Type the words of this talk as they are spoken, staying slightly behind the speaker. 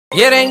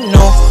It ain't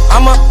no,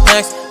 I'm a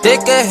max, they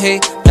can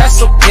hate,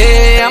 that's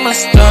okay, I'm a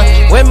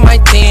stunt with my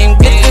team,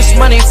 get this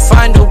money,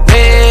 find a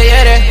way,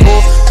 yeah that cool,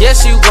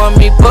 yes you want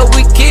me, but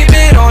we keep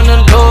it on the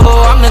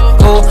low, I'm the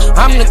GOAT,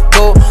 I'm the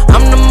GOAT,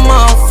 I'm the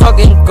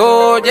motherfucking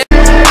GOAT, yeah.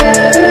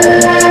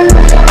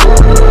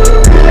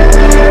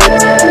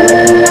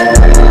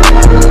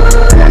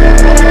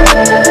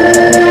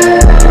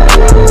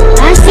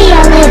 I'll see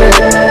y'all later.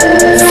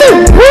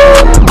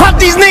 Pop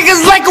these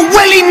niggas like a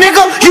willy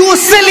nigga, you a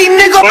silly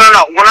nigga.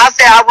 No, when I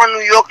say I run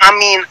New York, I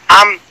mean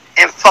I'm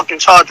in fucking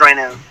charge right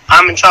now.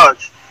 I'm in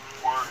charge.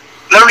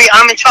 Literally,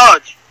 I'm in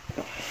charge.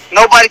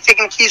 Nobody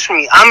taking the keys from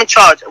me. I'm in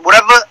charge.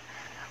 Whatever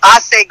I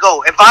say,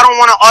 go. If I don't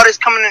want an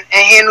artist coming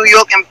in here in New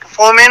York and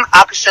performing,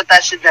 I can shut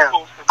that shit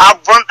down. I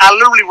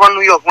literally run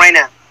New York right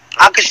now.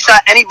 I could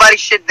shut anybody's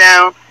shit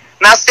down.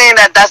 Not saying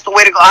that that's the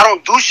way to go. I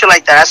don't do shit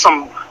like that. That's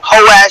some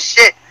hoe ass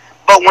shit.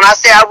 But when I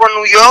say I run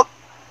New York,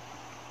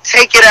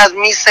 take it as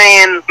me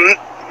saying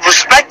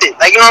respect it.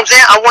 Like, you know what I'm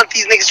saying? I want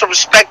these niggas to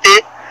respect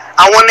it.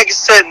 I want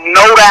niggas to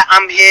know that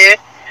I'm here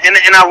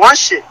and I run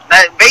shit.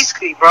 That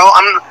basically, bro,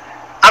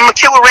 I'm a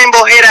kid with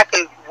rainbow hair that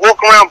could walk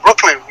around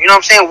Brooklyn. You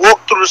know what I'm saying?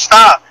 Walk through the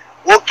Star,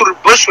 walk through the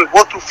Bushwick,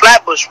 walk through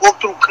Flatbush,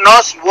 walk through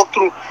Canarsie, walk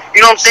through.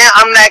 You know what I'm saying?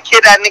 I'm that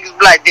kid that niggas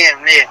be like,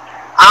 damn, yeah,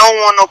 I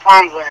don't want no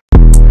problems with him.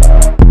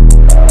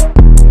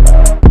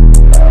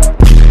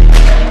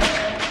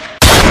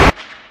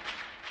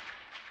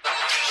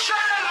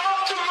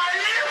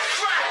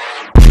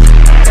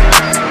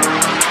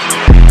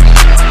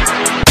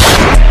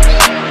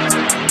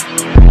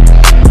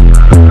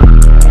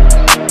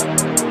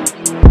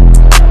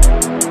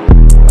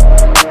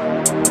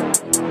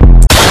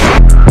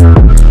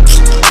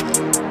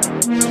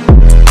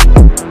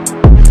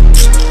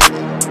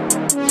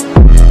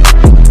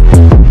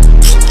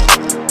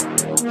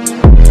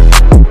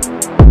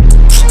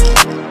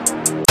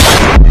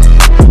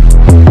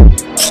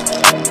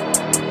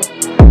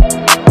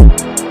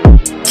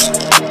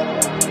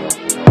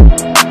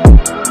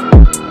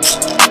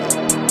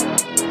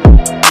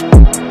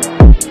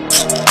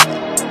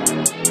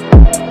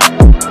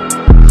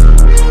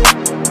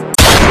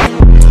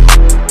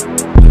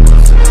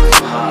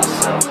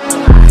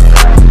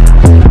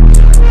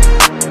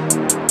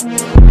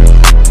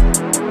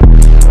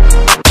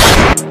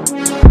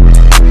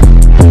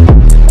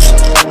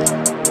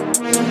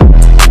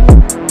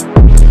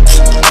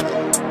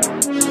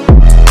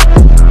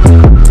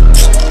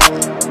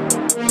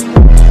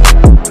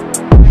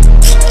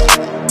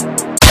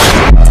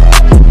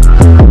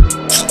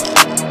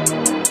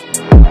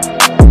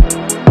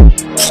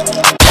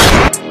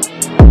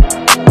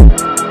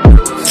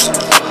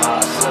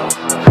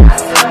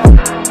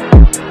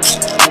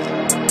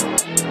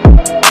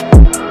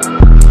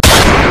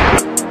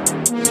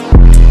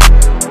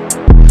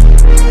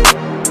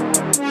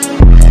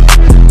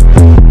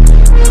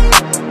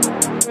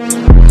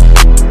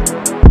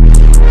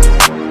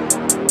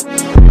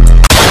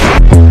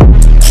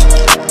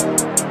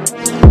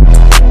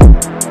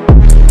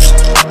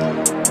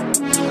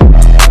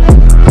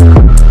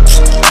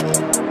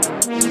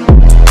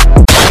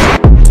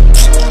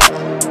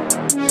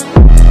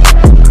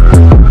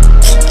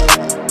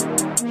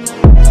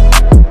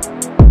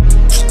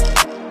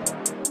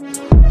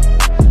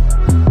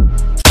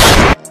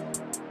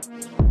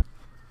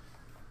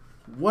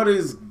 What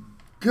is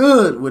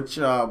good with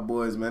y'all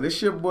boys, man?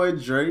 It's your boy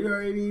Dre. You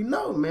already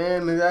know,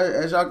 man.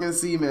 As y'all can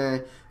see,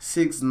 man,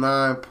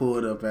 6ix9ine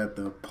pulled up at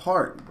the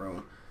park,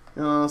 bro.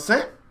 You know what I'm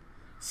saying?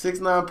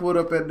 6ix9ine pulled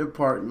up at the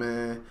park,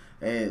 man.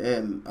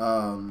 And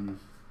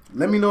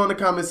let me know in the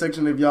comment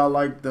section if y'all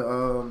like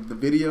the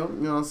video.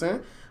 You know what I'm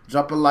saying?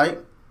 Drop a like,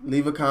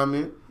 leave a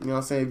comment. You know what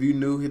I'm saying? If you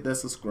new, hit that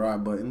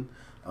subscribe button.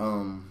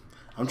 I'm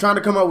trying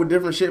to come up with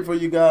different shit for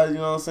you guys. You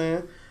know what I'm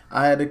saying?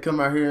 I had to come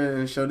out here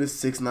and show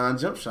this 6ix9ine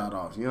jump shot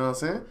off. You know what I'm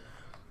saying?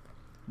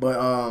 But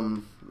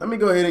let me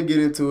go ahead and get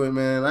into it,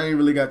 man. I ain't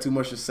really got too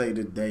much to say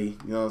today.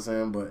 You know what I'm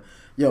saying? But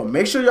yo,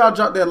 make sure y'all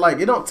drop that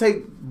like. It don't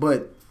take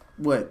but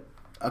what,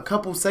 a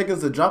couple seconds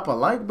to drop a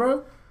like,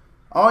 bro.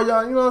 All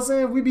y'all, you know what I'm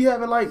saying? We be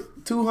having like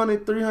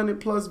 200, 300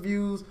 plus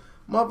views.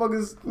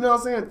 Motherfuckers, you know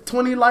what I'm saying?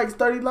 20 likes,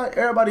 30 likes.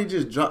 Everybody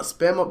just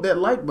spam up that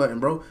like button,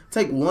 bro.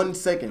 Take 1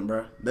 second,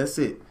 bro. That's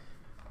it.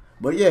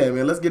 But yeah,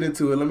 man, let's get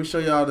into it. Let me show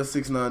y'all the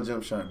 6ix9ine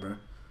jump shot, bro.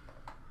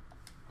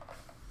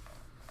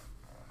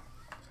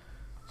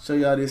 Show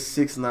y'all this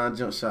 6ix9ine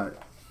jump shot.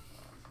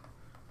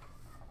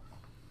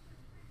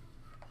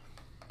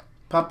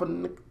 Papa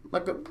nigga,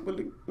 like a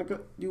willy nigga,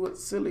 you a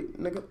silly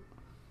nigga.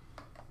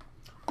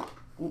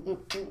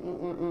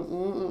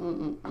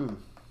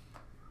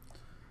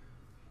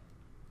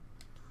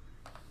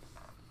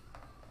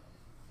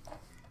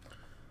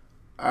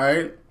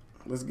 Alright,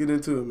 let's get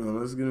into it, man.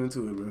 Let's get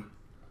into it, bro.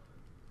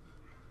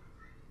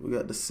 We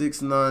got the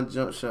 6ix9ine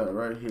jump shot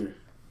right here.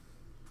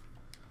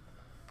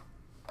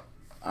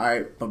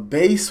 Alright, for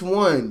base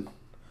 1,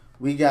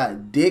 we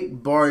got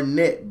Dick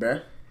Barnett,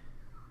 bruh.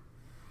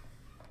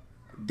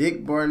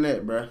 Dick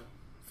Barnett, bruh,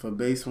 for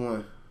base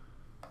 1.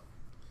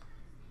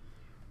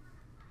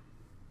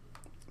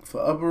 For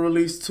upper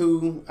release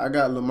 2, I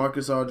got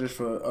LaMarcus Aldridge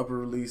for upper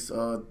release.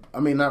 I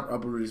mean not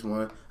upper release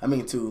 1. I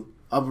mean 2.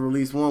 Upper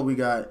release 1, we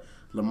got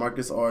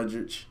LaMarcus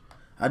Aldridge.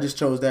 I just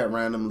chose that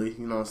randomly.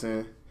 You know what I'm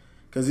saying?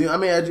 Because I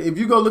mean, if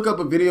you go look up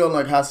a video on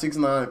like how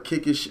 6ix9ine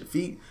kick his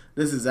feet,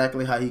 this is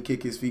exactly how he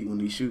kick his feet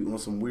when he shoot on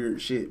some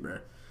weird shit, bro.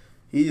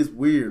 He is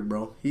weird,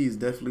 bro. He is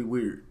definitely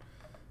weird.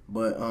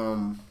 But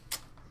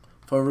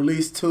for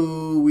release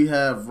 2, we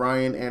have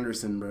Ryan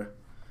Anderson, bro.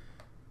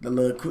 The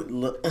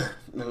little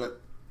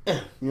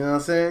you know what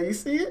I'm saying? You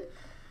see it?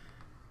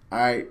 All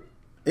right.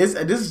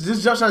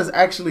 This jump shot is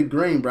actually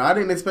green, bro. I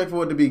didn't expect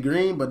for it to be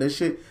green, but this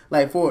shit,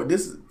 like for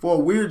a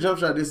weird jump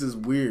shot, this is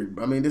weird.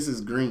 I mean, this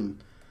is green.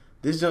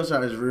 This jump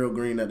shot is real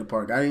green at the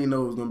park. I didn't even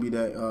know it was gonna be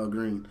that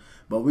green.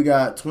 But we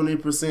got 20%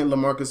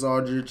 LaMarcus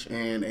Aldridge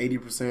and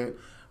 80%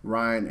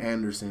 Ryan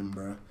Anderson,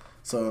 bro.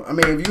 So I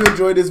mean, if you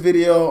enjoyed this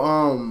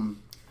video,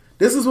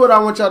 this is what I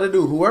want y'all to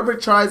do. Whoever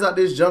tries out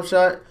this jump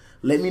shot,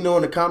 let me know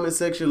in the comment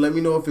section. Let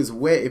me know if it's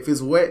wet. If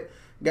it's wet,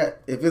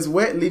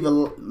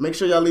 make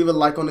sure y'all leave a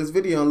like on this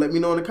video and let me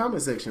know in the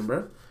comment section,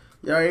 bro.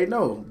 Y'all already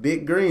know,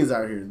 big greens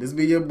out here. This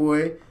be your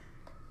boy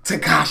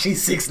Tekashi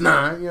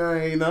 6ix9ine. You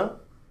already know.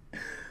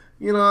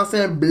 You know what I'm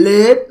saying?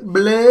 Blood.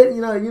 You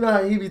know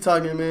how he be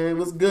talking, man.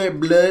 What's good,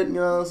 blood? You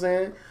know what I'm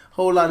saying?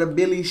 Whole lot of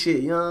Billy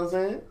shit. You know what I'm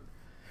saying?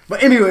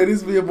 But anyway,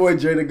 this be your boy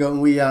Dre the Goat.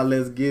 We out.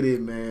 Let's get it,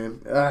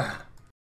 man.